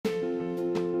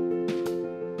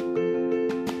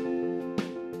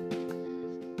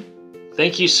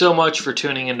Thank you so much for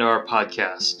tuning into our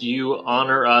podcast. You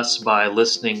honor us by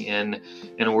listening in,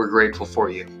 and we're grateful for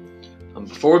you.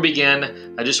 Before we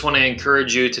begin, I just want to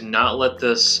encourage you to not let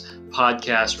this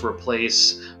podcast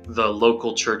replace the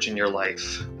local church in your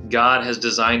life. God has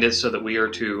designed it so that we are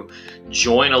to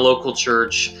join a local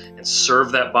church and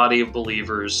serve that body of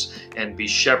believers and be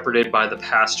shepherded by the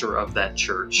pastor of that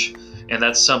church. And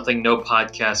that's something no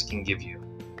podcast can give you.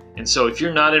 And so if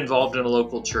you're not involved in a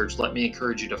local church, let me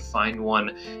encourage you to find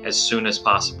one as soon as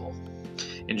possible.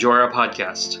 Enjoy our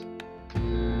podcast.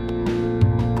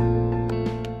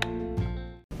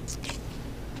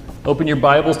 Open your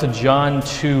Bibles to John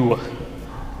 2.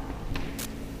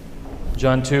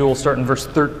 John 2, we'll start in verse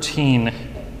 13.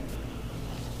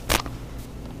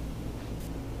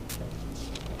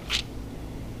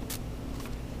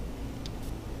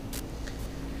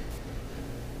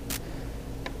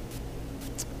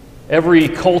 Every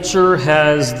culture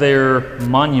has their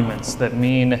monuments that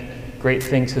mean great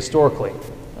things historically.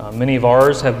 Many of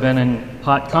ours have been in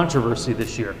hot controversy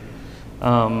this year.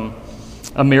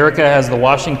 America has the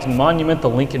Washington Monument, the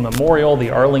Lincoln Memorial,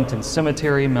 the Arlington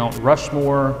Cemetery, Mount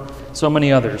Rushmore, so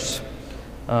many others.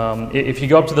 If you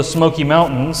go up to the Smoky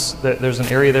Mountains, there's an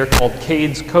area there called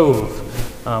Cades Cove.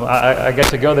 I got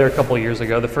to go there a couple of years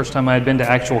ago, the first time I had been to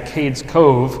actual Cades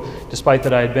Cove, despite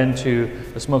that I had been to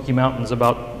the Smoky Mountains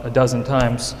about a dozen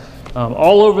times.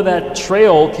 All over that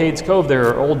trail, Cades Cove, there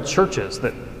are old churches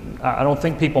that I don't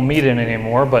think people meet in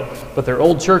anymore, but they're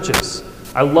old churches.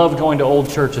 I love going to old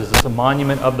churches. It's a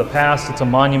monument of the past. It's a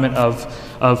monument of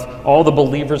all the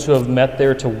believers who have met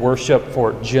there to worship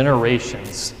for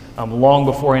generations, long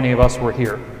before any of us were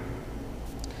here.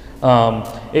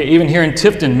 Even here in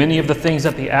Tifton, many of the things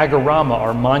at the Agorama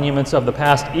are monuments of the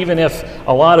past, even if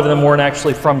a lot of them weren't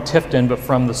actually from Tifton, but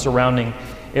from the surrounding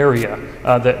area.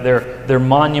 They're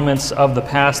monuments of the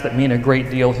past that mean a great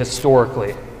deal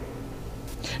historically.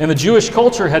 And the Jewish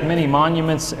culture had many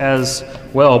monuments as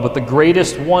well, but the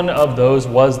greatest one of those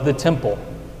was the temple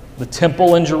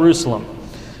in Jerusalem.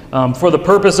 For the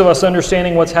purpose of us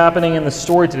understanding what's happening in the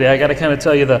story today, I got to kind of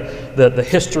tell you the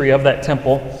history of that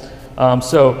temple.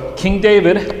 So King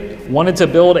David wanted to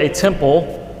build a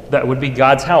temple that would be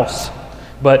God's house,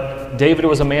 but David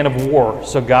was a man of war,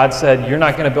 so God said, "You're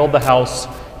not going to build the house,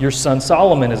 your son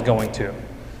Solomon is going to."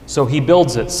 So he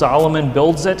builds it. Solomon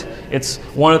builds it. It's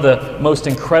one of the most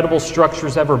incredible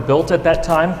structures ever built at that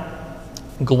time.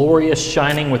 Glorious,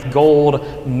 shining with gold,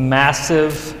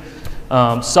 massive.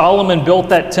 Solomon built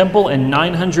that temple in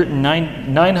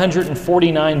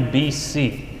 949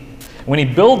 BC. When he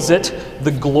builds it,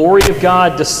 the glory of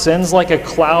God descends like a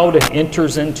cloud and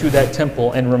enters into that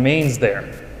temple and remains there.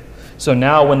 So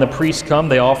now when the priests come,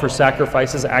 they offer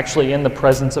sacrifices actually in the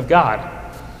presence of God.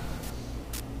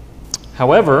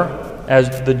 However,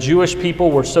 as the Jewish people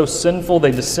were so sinful,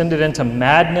 they descended into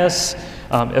madness.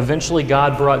 Eventually,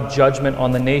 God brought judgment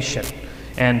on the nation.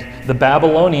 And the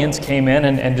Babylonians came in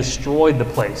and destroyed the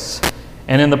place.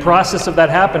 And in the process of that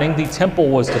happening, the temple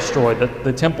was destroyed.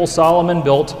 The temple Solomon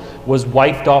built was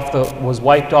wiped off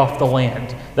the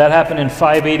land. That happened in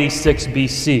 586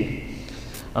 BC.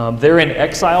 They're in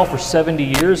exile for 70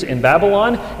 years in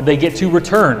Babylon, and they get to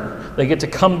return. They get to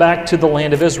come back to the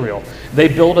land of Israel. They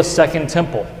build a second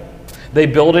temple. They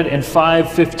build it in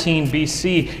 515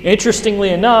 BC. Interestingly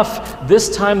enough, this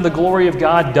time the glory of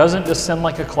God doesn't descend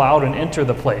like a cloud and enter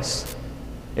the place.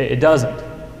 It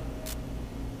doesn't.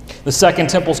 The second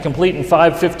temple is complete in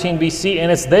 515 BC,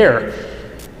 and it's there.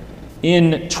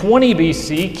 In 20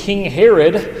 BC, King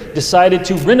Herod decided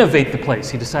to renovate the place.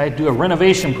 He decided to do a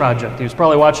renovation project. He was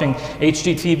probably watching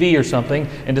HGTV or something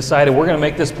and decided, we're going to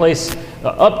make this place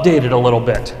updated a little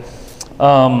bit.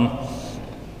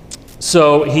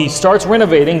 So he starts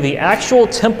renovating. The actual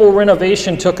temple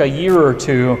renovation took a year or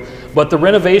two, but the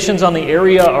renovations on the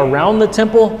area around the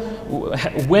temple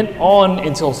went on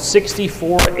until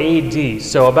 64 AD.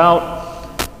 So about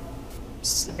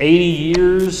 80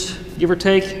 years, give or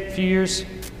take, a few years.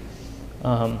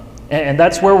 And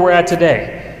that's where we're at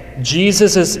today.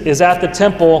 Jesus is at the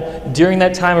temple during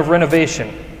that time of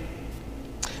renovation.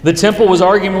 The temple was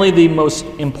arguably the most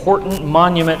important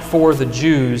monument for the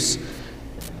Jews,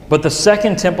 but the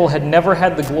second temple had never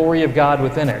had the glory of God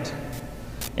within it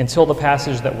until the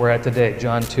passage that we're at today,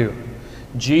 John 2.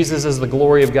 Jesus is the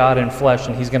glory of God in flesh,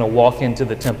 and he's going to walk into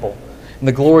the temple. And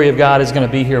the glory of God is going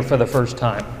to be here for the first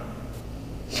time.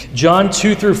 John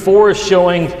 2 through 4 is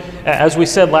showing, as we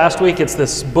said last week, it's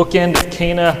this bookend of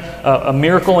Cana, a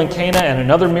miracle in Cana and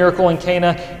another miracle in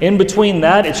Cana. In between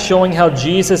that, it's showing how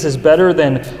Jesus is better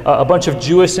than a bunch of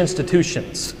Jewish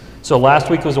institutions. So last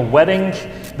week was a wedding.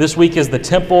 This week is the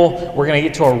temple. We're going to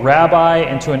get to a rabbi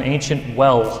and to an ancient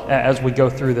well as we go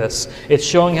through this. It's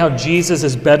showing how Jesus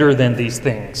is better than these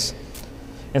things.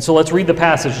 And so let's read the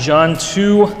passage. John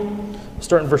 2,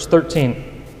 starting verse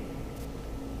 13.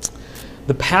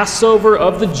 The Passover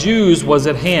of the Jews was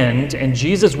at hand, and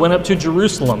Jesus went up to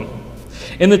Jerusalem.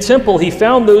 In the temple he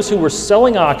found those who were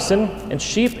selling oxen and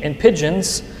sheep and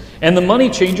pigeons, and the money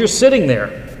changers sitting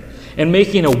there. And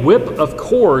making a whip of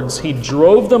cords, he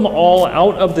drove them all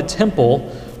out of the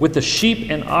temple with the sheep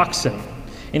and oxen.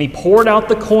 And he poured out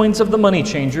the coins of the money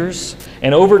changers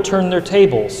and overturned their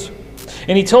tables.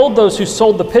 And he told those who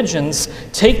sold the pigeons,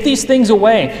 "Take these things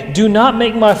away. Do not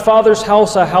make my Father's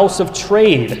house a house of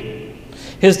trade."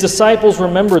 His disciples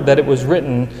remembered that it was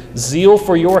written, "Zeal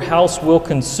for your house will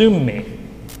consume me."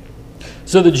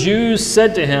 So the Jews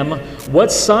said to him,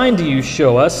 "What sign do you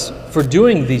show us for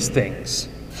doing these things?"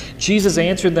 Jesus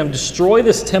answered them, "Destroy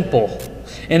this temple,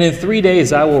 and in 3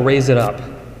 days I will raise it up."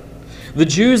 The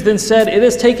Jews then said, "It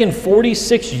has taken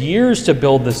 46 years to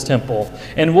build this temple,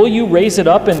 and will you raise it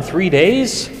up in 3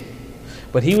 days?"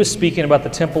 But he was speaking about the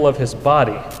temple of his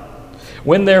body.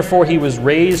 When therefore he was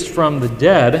raised from the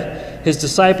dead, his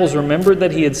disciples remembered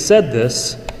that he had said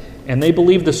this, and they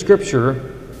believed the scripture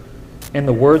and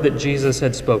the word that Jesus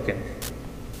had spoken.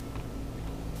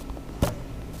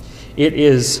 It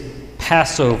is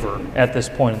Passover at this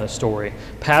point in the story.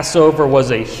 Passover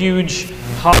was a huge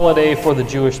holiday for the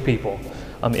Jewish people.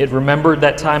 It remembered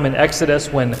that time in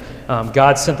Exodus when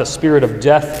God sent the spirit of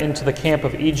death into the camp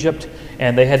of Egypt,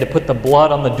 and they had to put the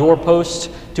blood on the doorpost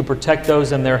to protect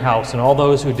those in their house. And all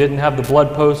those who didn't have the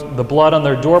blood on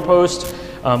their doorpost,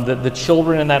 the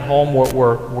children in that home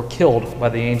were killed by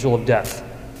the angel of death.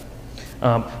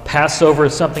 Passover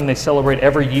is something they celebrate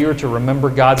every year to remember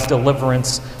God's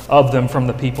deliverance of them from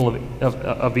the people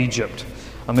of Egypt.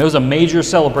 It was a major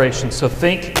celebration, so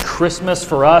think Christmas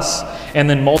for us and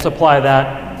then multiply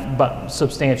that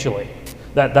substantially.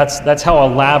 That's how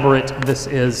elaborate this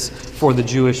is for the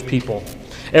Jewish people.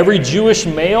 Every Jewish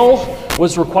male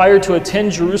was required to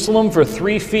attend Jerusalem for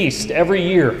 3 feasts every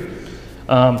year.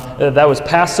 That was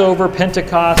Passover,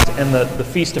 Pentecost, and the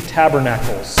Feast of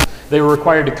Tabernacles. They were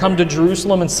required to come to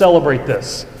Jerusalem and celebrate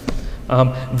this.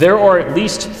 There are at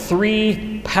least 3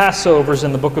 Passovers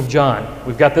in the book of John.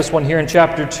 We've got this one here in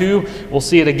chapter 2. We'll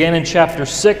see it again in chapter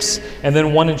 6, and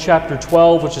then one in chapter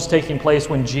 12, which is taking place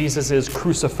when Jesus is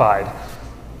crucified.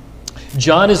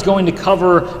 John is going to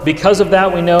cover, because of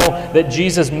that, we know that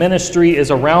Jesus' ministry is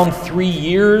around 3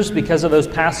 years because of those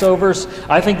Passovers.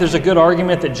 I think there's a good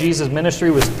argument that Jesus'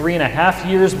 ministry was 3.5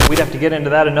 years, but we'd have to get into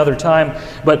that another time.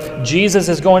 But Jesus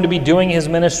is going to be doing his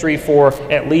ministry for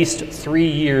at least 3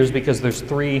 years because there's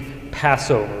 3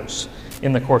 Passovers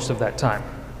in the course of that time.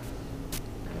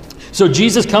 So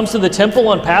Jesus comes to the temple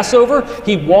on Passover.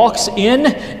 He walks in,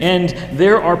 and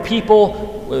there are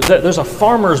people. There's a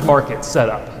farmer's market set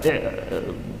up,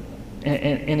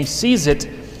 and he sees it,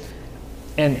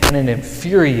 and it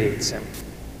infuriates him.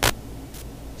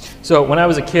 So when I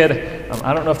was a kid,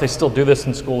 I don't know if they still do this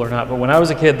in school or not, but when I was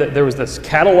a kid, there was this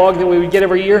catalog that we would get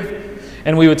every year,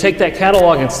 and we would take that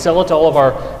catalog and sell it to all of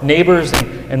our neighbors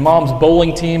and mom's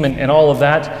bowling team and all of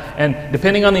that. And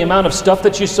depending on the amount of stuff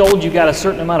that you sold, you got a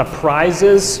certain amount of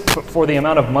prizes for the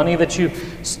amount of money that you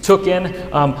took in.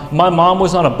 My mom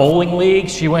was on a bowling league.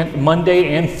 She went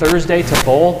Monday and Thursday to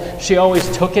bowl. She always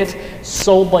took it,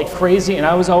 sold like crazy, and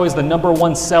I was always the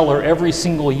 #1 seller every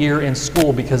single year in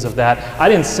school because of that. I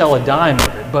didn't sell a dime of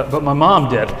it, but my mom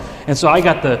did. And so I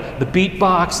got the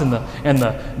beatbox and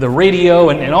the radio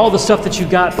and all the stuff that you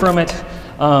got from it.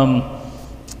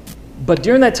 But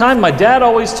during that time, my dad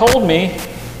always told me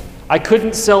I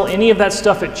couldn't sell any of that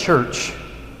stuff at church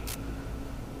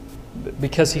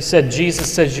because he said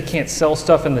Jesus says you can't sell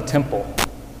stuff in the temple.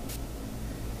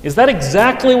 Is that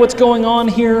exactly what's going on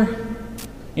here?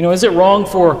 Is it wrong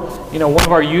for one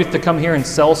of our youth to come here and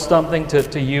sell something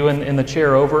to you in the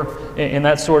chair over and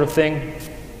that sort of thing?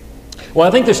 Well,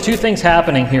 I think there's 2 things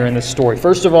happening here in this story.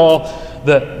 First of all,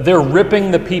 they're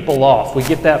ripping the people off. We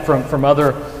get that from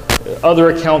other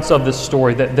accounts of this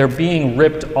story, that they're being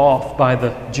ripped off by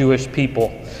the Jewish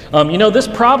people. This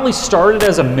probably started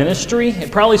as a ministry.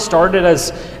 It probably started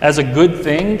as a good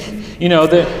thing.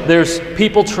 There's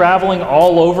people traveling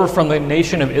all over from the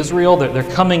nation of Israel. They're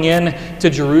coming in to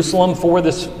Jerusalem for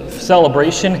this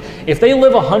celebration. If they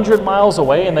live 100 miles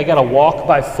away and they got to walk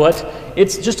by foot,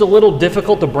 it's just a little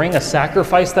difficult to bring a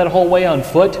sacrifice that whole way on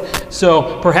foot.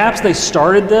 So perhaps they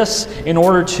started this in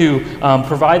order to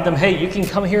provide them, hey, you can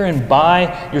come here and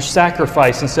buy your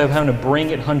sacrifice instead of having to bring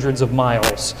it hundreds of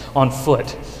miles on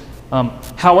foot.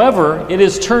 However, it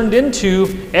has turned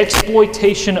into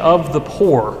exploitation of the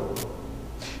poor.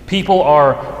 People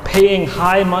are paying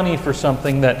high money for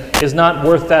something that is not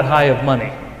worth that high of money.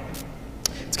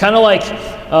 It's kind of like,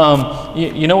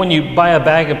 you know when you buy a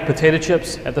bag of potato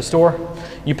chips at the store?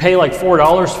 You pay like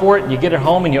 $4 for it, and you get it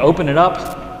home and you open it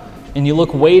up, and you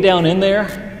look way down in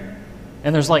there,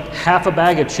 and there's like half a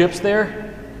bag of chips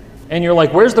there, and you're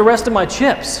like, where's the rest of my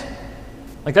chips?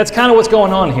 Like, that's kind of what's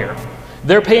going on here.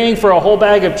 They're paying for a whole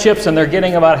bag of chips, and they're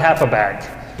getting about half a bag.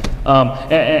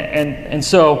 And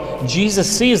so Jesus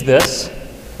sees this.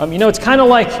 It's kind of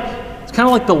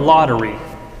like the lottery.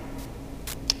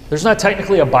 There's not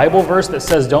technically a Bible verse that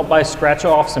says don't buy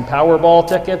scratch-offs and Powerball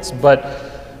tickets,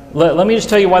 but let me just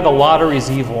tell you why the lottery is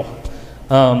evil.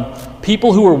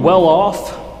 People who are well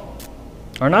off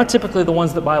are not typically the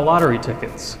ones that buy lottery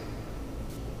tickets.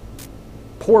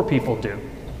 Poor people do.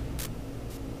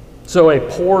 So a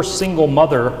poor single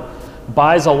mother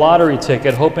buys a lottery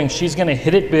ticket hoping she's going to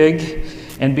hit it big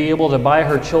and be able to buy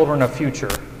her children a future.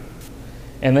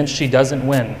 And then she doesn't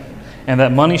win. And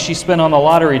that money she spent on the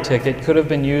lottery ticket could have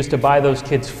been used to buy those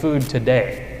kids food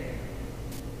today.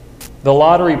 The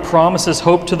lottery promises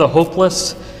hope to the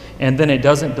hopeless, and then it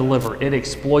doesn't deliver. It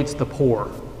exploits the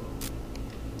poor.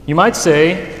 You might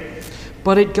say,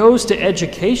 but it goes to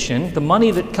education. The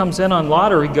money that comes in on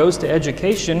lottery goes to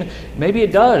education. Maybe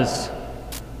it does,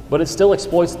 but it still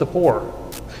exploits the poor.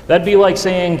 That'd be like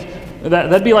saying,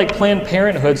 that'd be like Planned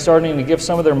Parenthood starting to give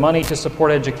some of their money to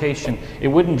support education. It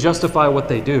wouldn't justify what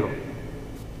they do.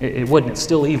 It wouldn't. It's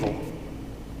still evil.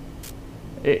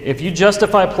 If you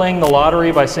justify playing the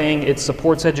lottery by saying it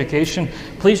supports education,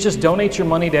 please just donate your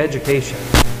money to education.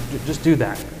 Just do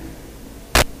that.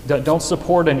 Don't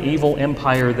support an evil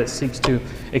empire that seeks to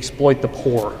exploit the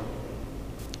poor.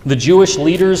 The Jewish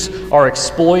leaders are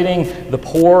exploiting the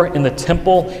poor in the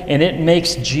temple, and it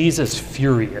makes Jesus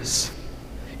furious.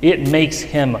 It makes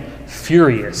him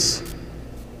furious.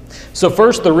 So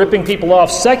first, they're ripping people off.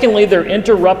 Secondly, they're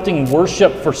interrupting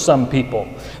worship for some people.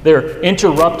 They're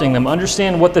interrupting them.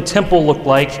 Understand what the temple looked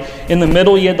like. In the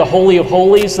middle, you had the Holy of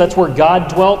Holies. That's where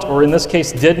God dwelt, or in this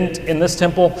case, didn't in this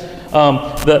temple.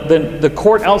 The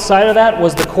court outside of that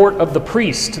was the court of the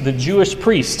priest, the Jewish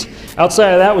priest.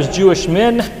 Outside of that was Jewish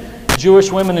men,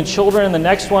 Jewish women and children in the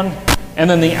next one. And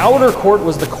then the outer court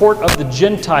was the court of the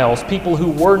Gentiles, people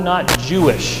who were not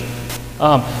Jewish.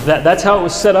 That's how it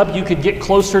was set up. You could get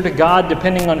closer to God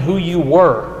depending on who you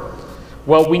were.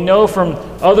 Well, we know from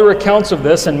other accounts of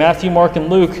this in Matthew, Mark, and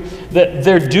Luke that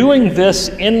they're doing this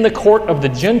in the court of the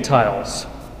Gentiles.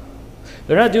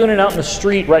 They're not doing it out in the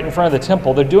street right in front of the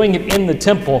temple. They're doing it in the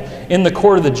temple, in the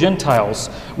court of the Gentiles,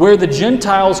 where the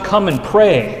Gentiles come and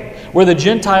pray, where the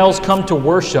Gentiles come to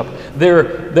worship.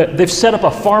 They've set up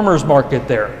a farmer's market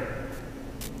there.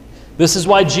 This is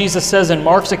why Jesus says in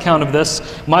Mark's account of this,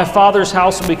 "My Father's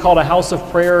house will be called a house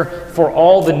of prayer for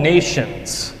all the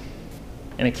nations."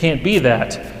 And it can't be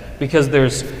that because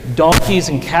there's donkeys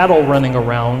and cattle running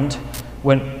around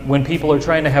when people are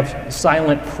trying to have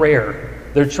silent prayer.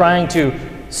 They're trying to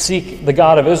seek the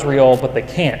God of Israel, but they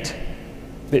can't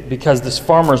because this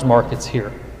farmer's market's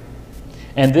here.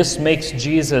 And this makes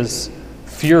Jesus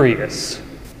furious.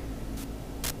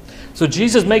 So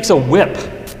Jesus makes a whip.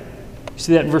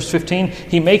 See that in verse 15?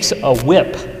 He makes a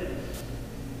whip.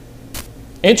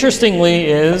 Interestingly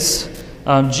is,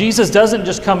 Jesus doesn't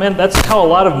just come in. That's how a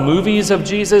lot of movies of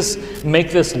Jesus make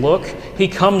this look. He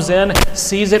comes in,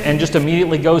 sees it, and just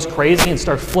immediately goes crazy and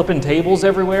starts flipping tables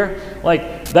everywhere.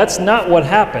 Like, that's not what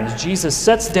happens. Jesus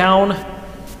sits down,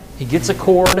 he gets a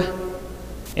cord,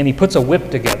 and he puts a whip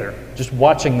together, just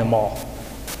watching them all.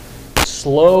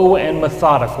 Slow and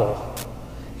methodical.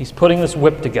 He's putting this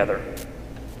whip together.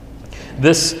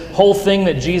 This whole thing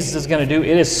that Jesus is going to do,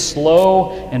 it is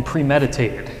slow and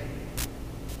premeditated.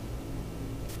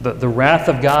 The wrath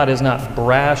of God is not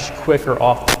brash, quick, or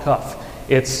off the cuff.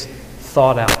 It's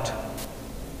thought out.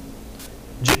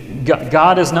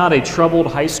 God is not a troubled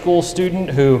high school student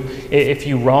who, if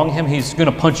you wrong him, he's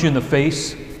going to punch you in the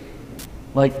face.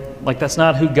 Like that's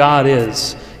not who God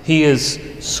is. He is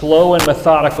slow and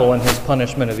methodical in his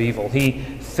punishment of evil. He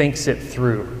thinks it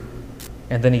through,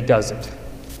 and then he does it.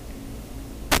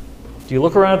 Do you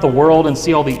look around at the world and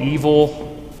see all the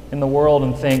evil in the world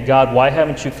and think, God, why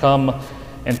haven't you come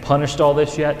and punished all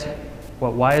this yet?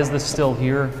 Why is this still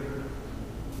here?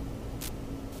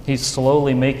 He's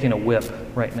slowly making a whip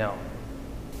right now.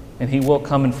 And he will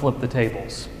come and flip the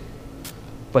tables.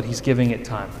 But he's giving it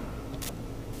time.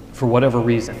 For whatever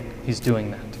reason, he's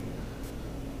doing that.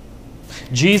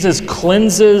 Jesus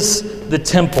cleanses the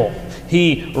temple.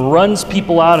 He runs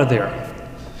people out of there.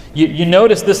 You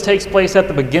notice this takes place at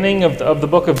the beginning of the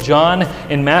book of John.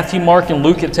 In Matthew, Mark, and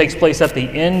Luke, it takes place at the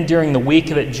end during the week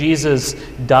that Jesus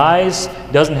dies.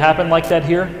 Doesn't happen like that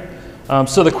here.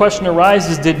 So the question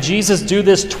arises, did Jesus do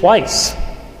this twice?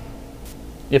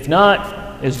 If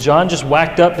not, is John just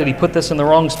whacked up? Did he put this in the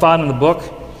wrong spot in the book?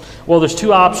 Well, there's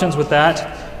two options with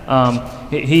that.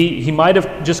 He might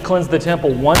have just cleansed the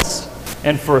temple once,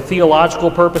 and for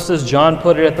theological purposes, John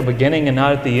put it at the beginning and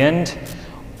not at the end.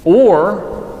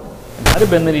 Or it might have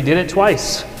been that he did it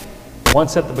twice.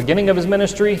 Once at the beginning of his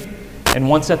ministry and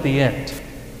once at the end.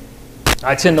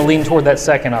 I tend to lean toward that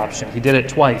second option. He did it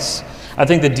twice. I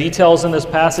think the details in this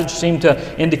passage seem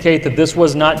to indicate that this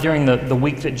was not during the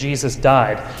week that Jesus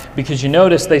died. Because you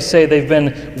notice they say they've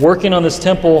been working on this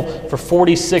temple for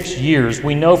 46 years.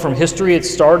 We know from history it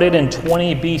started in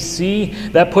 20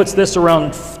 BC. That puts this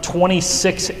around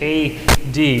 26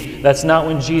 AD. That's not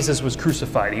when Jesus was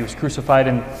crucified. He was crucified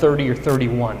in 30 or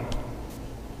 31.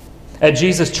 At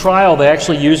Jesus' trial, they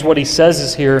actually use what he says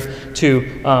is here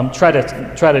to try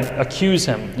to accuse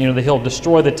him. You know, that he'll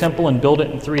destroy the temple and build it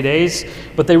in 3 days.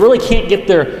 But they really can't get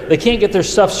their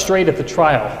stuff straight at the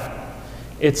trial.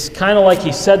 It's kind of like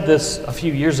he said this a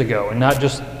few years ago and not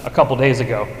just a couple days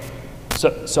ago.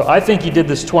 So I think he did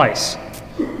this twice.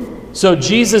 So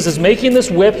Jesus is making this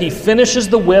whip. He finishes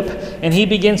the whip and he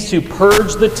begins to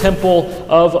purge the temple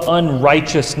of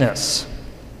unrighteousness.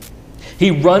 He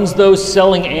runs those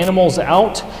selling animals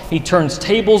out. He turns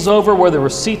tables over where the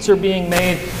receipts are being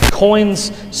made.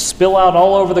 Coins spill out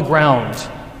all over the ground.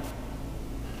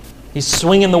 He's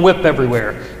swinging the whip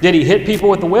everywhere. Did he hit people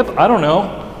with the whip? I don't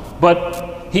know.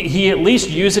 But he at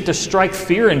least used it to strike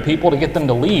fear in people to get them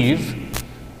to leave.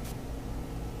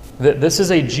 This is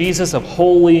a Jesus of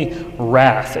holy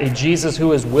wrath, a Jesus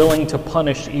who is willing to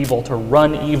punish evil, to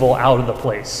run evil out of the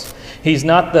place. He's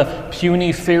not the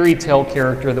puny fairy tale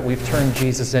character that we've turned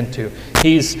Jesus into.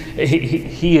 He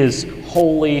is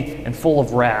holy and full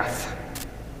of wrath.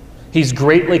 He's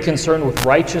greatly concerned with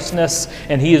righteousness,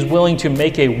 and he is willing to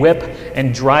make a whip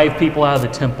and drive people out of the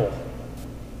temple.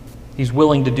 He's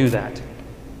willing to do that.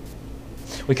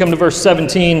 We come to verse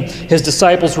 17. His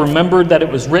disciples remembered that it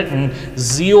was written,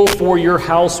 "Zeal for your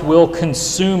house will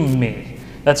consume me."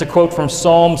 That's a quote from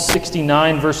Psalm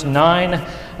 69, verse 9.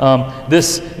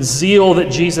 This zeal that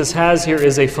Jesus has here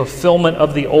is a fulfillment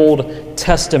of the Old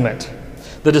Testament.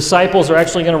 The disciples are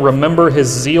actually going to remember his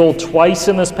zeal twice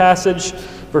in this passage,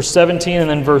 verse 17 and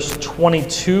then verse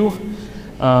 22.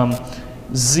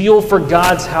 Zeal for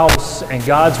God's house and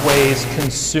God's ways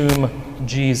consume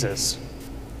Jesus.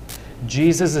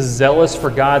 Jesus is zealous for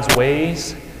God's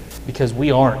ways because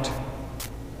we aren't.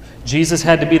 Jesus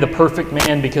had to be the perfect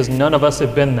man because none of us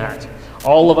have been that.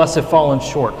 All of us have fallen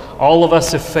short. All of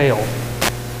us have failed.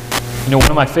 You know, one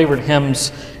of my favorite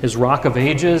hymns is Rock of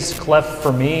Ages, Cleft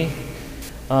for Me.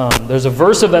 There's a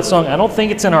verse of that song. I don't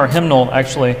think it's in our hymnal,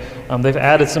 actually. They've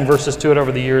added some verses to it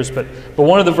over the years. But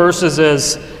one of the verses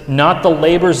is, "Not the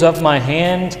labors of my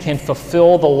hand can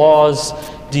fulfill the law's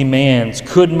demands.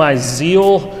 Could my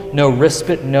zeal no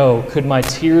respite know? Could my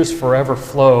tears forever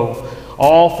flow?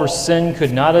 All for sin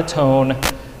could not atone.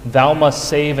 Thou must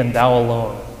save and thou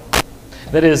alone."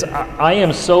 That is, I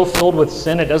am so filled with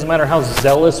sin, it doesn't matter how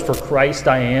zealous for Christ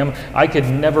I am, I could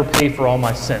never pay for all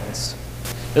my sins.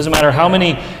 It doesn't matter how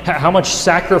much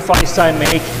sacrifice I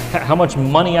make, how much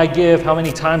money I give, how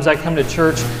many times I come to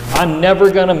church, I'm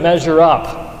never going to measure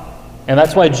up. And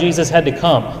that's why Jesus had to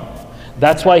come.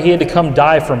 That's why he had to come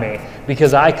die for me,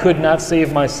 because I could not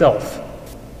save myself.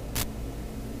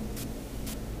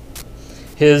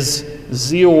 His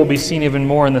zeal will be seen even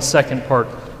more in the second part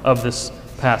of this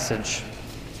passage.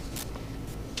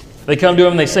 They come to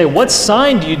him and they say, "What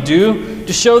sign do you do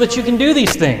to show that you can do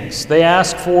these things?" They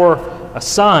ask for a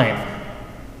sign.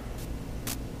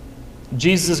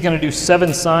 Jesus is going to do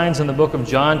 7 signs in the book of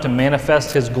John to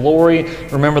manifest his glory.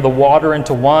 Remember the water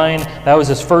into wine. That was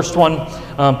his first one.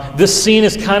 This scene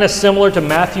is kind of similar to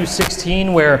Matthew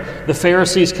 16, where the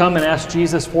Pharisees come and ask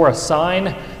Jesus for a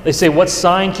sign. They say, "What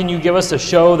sign can you give us to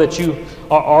show that you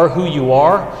are who you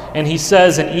are?" And he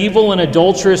says, "An evil and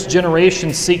adulterous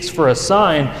generation seeks for a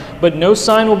sign, but no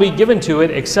sign will be given to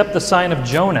it except the sign of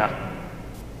Jonah."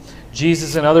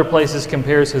 Jesus in other places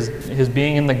compares his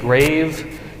being in the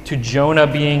grave to Jonah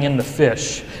being in the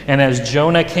fish. And as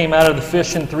Jonah came out of the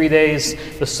fish in 3 days,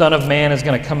 the Son of Man is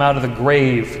going to come out of the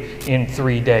grave in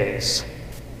 3 days.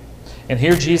 And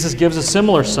here Jesus gives a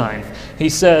similar sign. He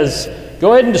says,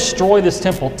 "Go ahead and destroy this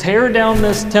temple. Tear down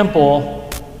this temple,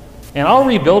 and I'll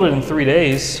rebuild it in 3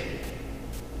 days.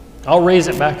 I'll raise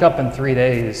it back up in 3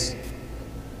 days."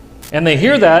 And they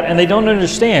hear that and they don't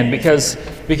understand because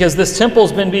this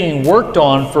temple's been being worked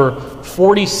on for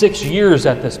 46 years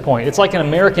at this point. It's like an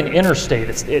American interstate.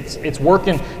 It's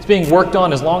being worked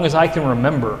on as long as I can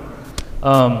remember.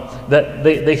 That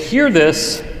they hear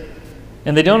this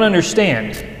and they don't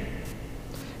understand.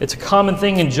 It's a common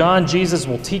thing in John. Jesus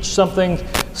will teach something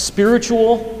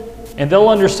spiritual and they'll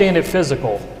understand it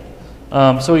physical.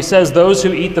 So he says, those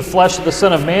who eat the flesh of the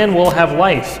Son of Man will have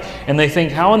life. And they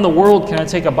think, how in the world can I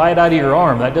take a bite out of your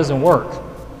arm? That doesn't work.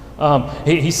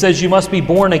 He says, you must be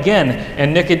born again.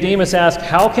 And Nicodemus asks,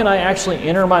 how can I actually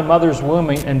enter my mother's womb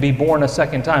and be born a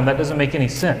second time? That doesn't make any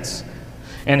sense.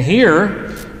 And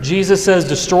here, Jesus says,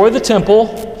 destroy the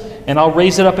temple, and I'll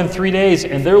raise it up in 3 days.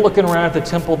 And they're looking around at the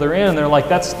temple they're in, and they're like,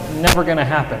 that's never going to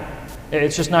happen.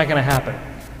 It's just not going to happen.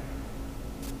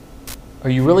 Are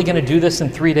you really going to do this in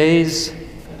 3 days?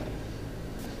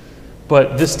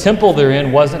 But this temple they're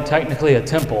in wasn't technically a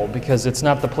temple because it's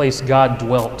not the place God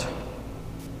dwelt.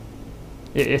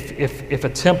 If a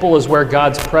temple is where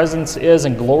God's presence is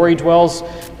and glory dwells,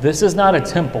 this is not a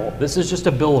temple. This is just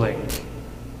a building.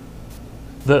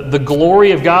 The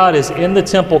glory of God is in the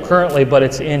temple currently, but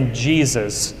it's in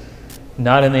Jesus,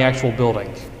 not in the actual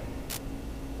building.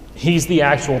 He's the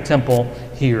actual temple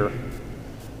here.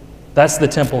 That's the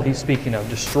temple he's speaking of.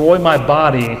 Destroy my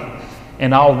body,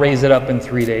 and I'll raise it up in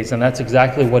 3 days. And that's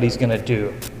exactly what he's going to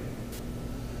do.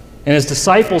 And his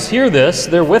disciples hear this.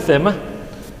 They're with him.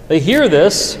 They hear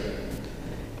this,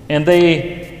 and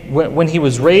when he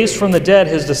was raised from the dead,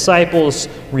 his disciples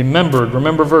remembered.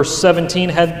 Remember, verse 17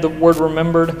 had the word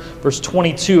remembered. Verse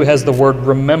 22 has the word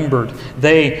remembered.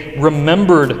 They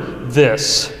remembered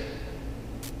this.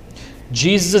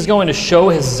 Jesus is going to show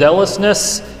his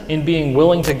zealousness in being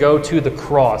willing to go to the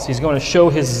cross. He's going to show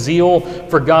his zeal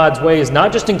for God's ways,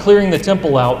 not just in clearing the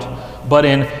temple out, but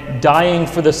in dying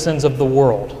for the sins of the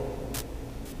world.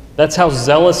 That's how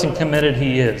zealous and committed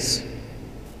he is.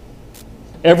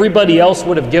 Everybody else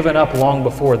would have given up long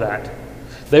before that.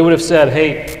 They would have said,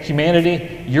 hey,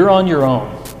 humanity, you're on your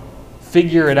own.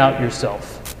 Figure it out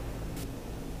yourself.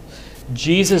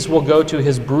 Jesus will go to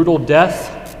his brutal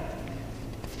death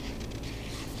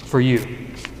for you.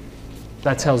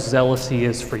 That's how zealous he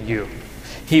is for you.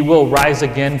 He will rise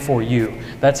again for you.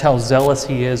 That's how zealous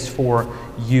he is for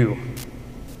you.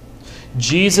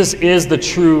 Jesus is the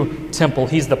true temple.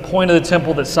 He's the point of the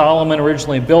temple that Solomon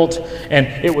originally built, and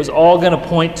it was all going to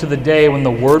point to the day when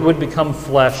the Word would become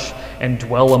flesh and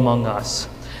dwell among us.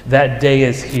 That day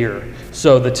is here.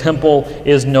 So the temple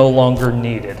is no longer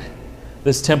needed.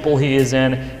 This temple he is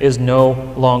in is no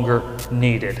longer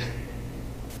needed.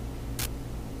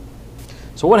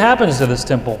 So what happens to this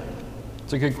temple?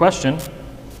 It's a good question.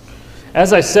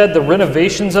 As I said, the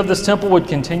renovations of this temple would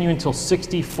continue until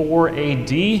 64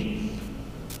 AD.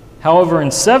 However, in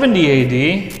 70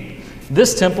 AD,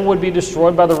 this temple would be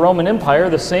destroyed by the Roman Empire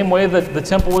the same way that the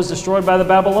temple was destroyed by the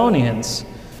Babylonians.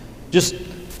 Just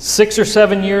 6 or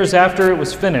 7 years after it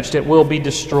was finished, it will be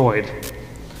destroyed.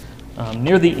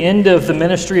 Near the end of the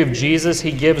ministry of Jesus,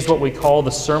 he gives what we call the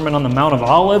Sermon on the Mount of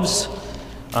Olives.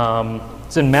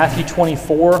 It's in Matthew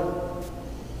 24.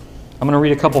 I'm going to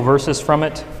read a couple verses from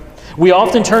it. We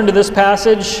often turn to this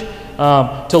passage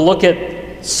to look at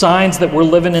signs that we're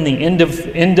living in the end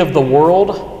of the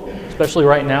world, especially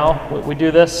right now. We do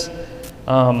this,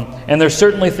 and there's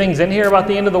certainly things in here about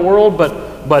the end of the world,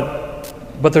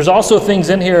 but there's also things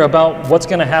in here about what's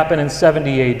going to happen in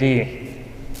 70 AD.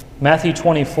 Matthew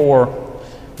 24.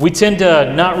 We tend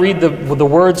to not read the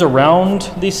words around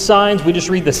these signs. We just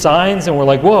read the signs, and we're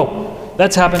like, whoa,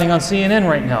 that's happening on CNN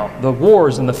right now. The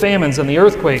wars and the famines and the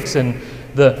earthquakes and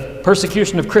the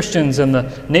persecution of Christians and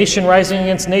the nation rising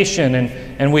against nation.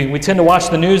 And we tend to watch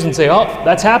the news and say, oh,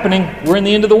 that's happening. We're in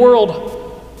the end of the world.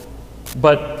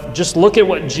 But just look at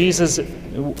what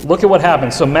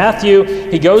happens. So Matthew,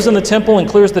 he goes in the temple and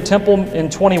clears the temple in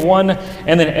 21,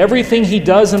 and then everything he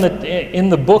does in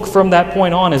the book from that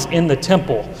point on is in the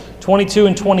temple. 22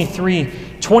 and 23.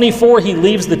 24, he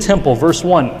leaves the temple. Verse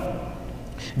 1.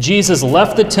 Jesus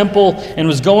left the temple and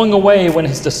was going away when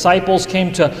his disciples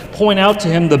came to point out to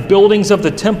him the buildings of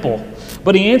the temple.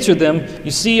 But he answered them,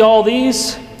 you see all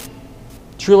these?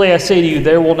 Truly I say to you,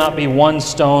 there will not be one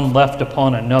stone left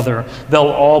upon another. They'll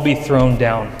all be thrown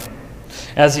down.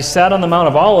 As he sat on the Mount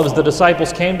of Olives, the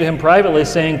disciples came to him privately,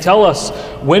 saying, tell us,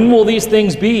 when will these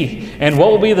things be? And what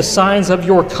will be the signs of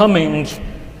your coming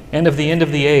and of the end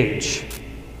of the age?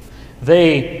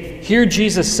 They hear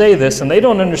Jesus say this, and they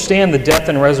don't understand the death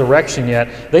and resurrection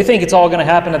yet. They think it's all going to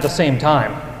happen at the same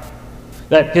time.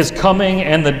 That his coming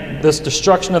and this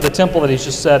destruction of the temple that he's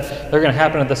just said, they're going to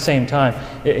happen at the same time.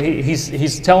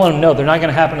 He's telling them, no, they're not going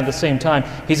to happen at the same time.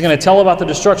 He's going to tell about the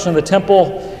destruction of the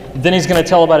temple, then he's going to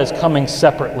tell about his coming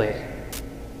separately.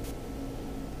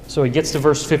 So he gets to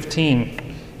verse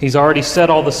 15. He's already said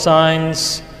all the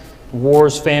signs,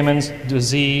 wars, famines,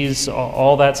 disease,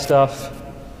 all that stuff.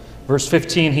 Verse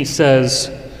 15, he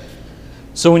says,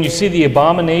 so when you see the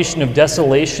abomination of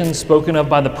desolation spoken of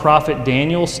by the prophet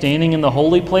Daniel standing in the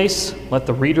holy place, let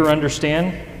the reader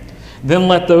understand. Then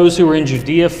let those who are in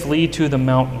Judea flee to the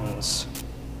mountains.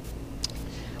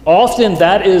 Often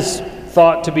that is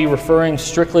thought to be referring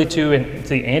strictly to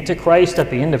the Antichrist at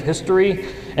the end of history.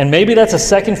 And maybe that's a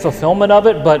second fulfillment of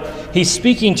it, but he's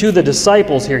speaking to the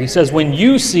disciples here. He says, when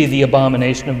you see the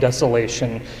abomination of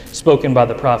desolation spoken by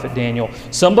the prophet Daniel,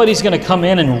 somebody's going to come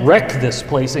in and wreck this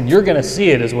place, and you're going to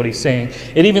see it, is what he's saying.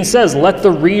 It even says, let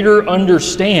the reader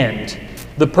understand.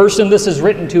 The person this is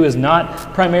written to is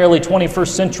not primarily 21st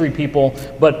century people,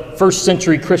 but first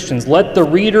century Christians. Let the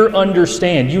reader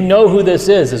understand. You know who this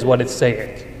is what it's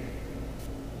saying.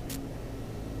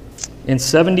 In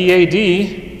 70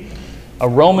 AD, a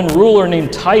Roman ruler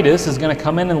named Titus is going to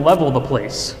come in and level the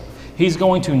place. He's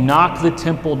going to knock the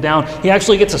temple down. He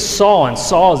actually gets a saw and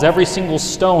saws every single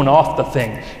stone off the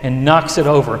thing and knocks it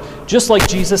over. Just like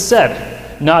Jesus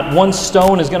said, not one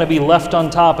stone is going to be left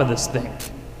on top of this thing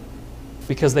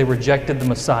because they rejected the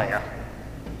Messiah.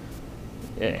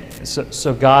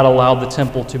 So God allowed the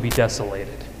temple to be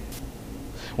desolated.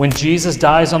 When Jesus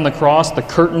dies on the cross, the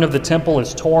curtain of the temple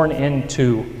is torn in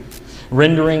two,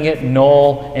 rendering it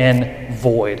null and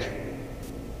void.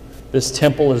 This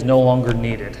temple is no longer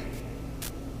needed.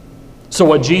 So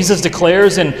what Jesus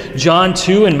declares in John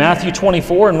 2 and Matthew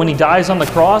 24, and when he dies on the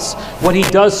cross, what he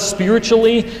does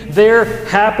spiritually there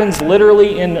happens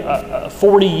literally in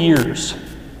 40 years.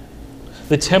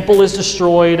 The temple is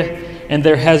destroyed, and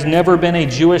there has never been a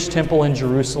Jewish temple in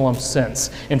Jerusalem since.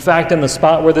 In fact, in the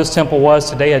spot where this temple was,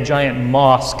 today a giant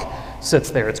mosque sits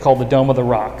there. It's called the Dome of the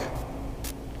Rock.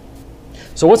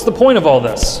 So what's the point of all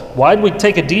this? Why'd we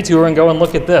take a detour and go and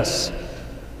look at this?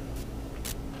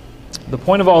 The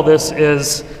point of all this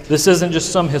isn't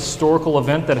just some historical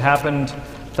event that happened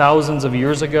thousands of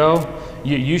years ago.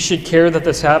 You should care that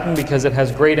this happened because it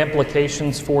has great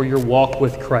implications for your walk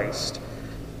with Christ.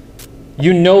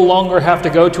 You no longer have to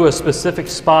go to a specific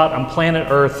spot on planet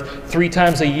Earth 3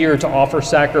 times a year to offer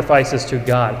sacrifices to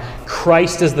God.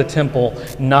 Christ is the temple,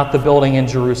 not the building in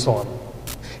Jerusalem.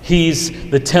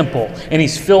 He's the temple, and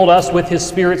he's filled us with his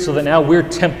Spirit so that now we're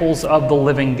temples of the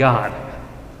living God.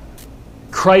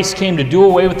 Christ came to do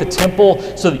away with the temple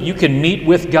so that you can meet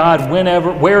with God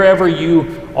wherever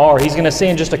you are. He's going to say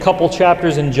in just a couple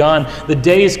chapters in John, the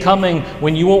day is coming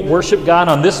when you won't worship God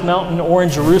on this mountain or in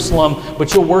Jerusalem,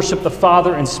 but you'll worship the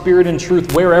Father in spirit and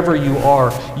truth wherever you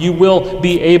are. You will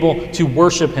be able to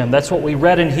worship him. That's what we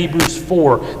read in Hebrews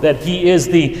 4, that he is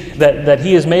that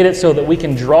he has made it so that we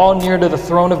can draw near to the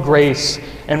throne of grace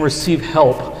and receive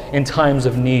help in times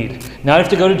of need. Not have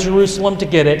to go to Jerusalem to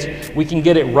get it. We can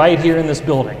get it right here in this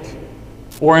building,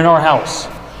 or in our house,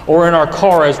 or in our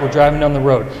car as we're driving down the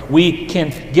road. We can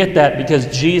get that because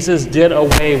Jesus did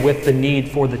away with the need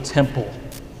for the temple.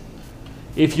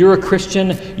 If you're a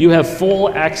Christian, you have full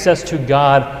access to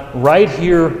God right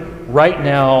here, right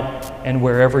now, and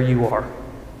wherever you are.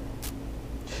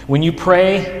 When you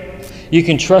pray, you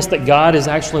can trust that God is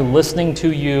actually listening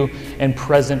to you and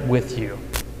present with you.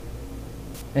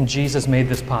 And Jesus made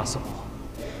this possible.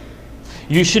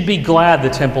 You should be glad the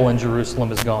temple in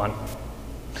Jerusalem is gone.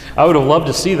 I would have loved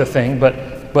to see the thing,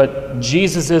 but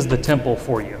Jesus is the temple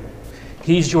for you.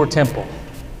 He's your temple.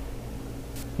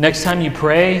 Next time you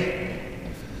pray,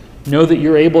 know that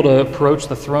you're able to approach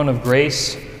the throne of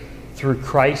grace through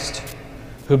Christ,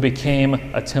 who became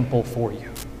a temple for you.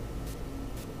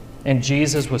 And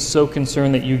Jesus was so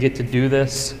concerned that you get to do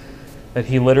this that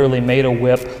he literally made a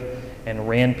whip and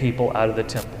ran people out of the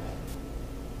temple.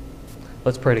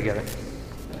 Let's pray together.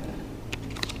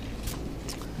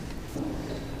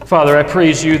 Father, I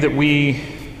praise you that we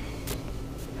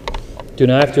do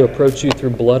not have to approach you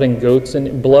through blood of goats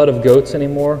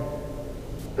anymore.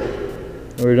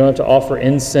 We don't have to offer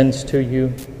incense to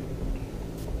you.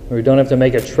 We don't have to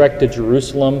make a trek to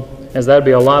Jerusalem, as that would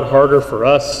be a lot harder for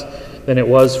us than it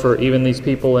was for even these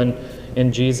people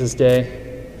in Jesus' day.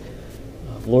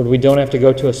 Lord, we don't have to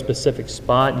go to a specific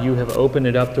spot. You have opened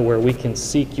it up to where we can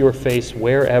seek your face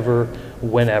wherever,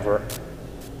 whenever.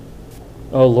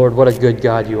 Oh, Lord, what a good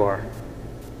God you are.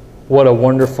 What a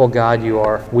wonderful God you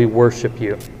are. We worship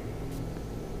you.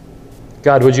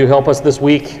 God, would you help us this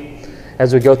week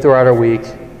as we go throughout our week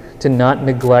to not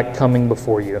neglect coming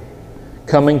before you,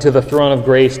 coming to the throne of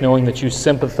grace, knowing that you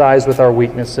sympathize with our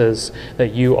weaknesses,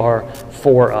 that you are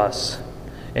for us,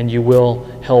 and you will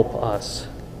help us,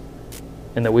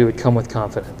 and that we would come with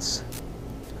confidence.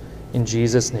 In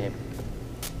Jesus' name,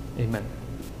 amen.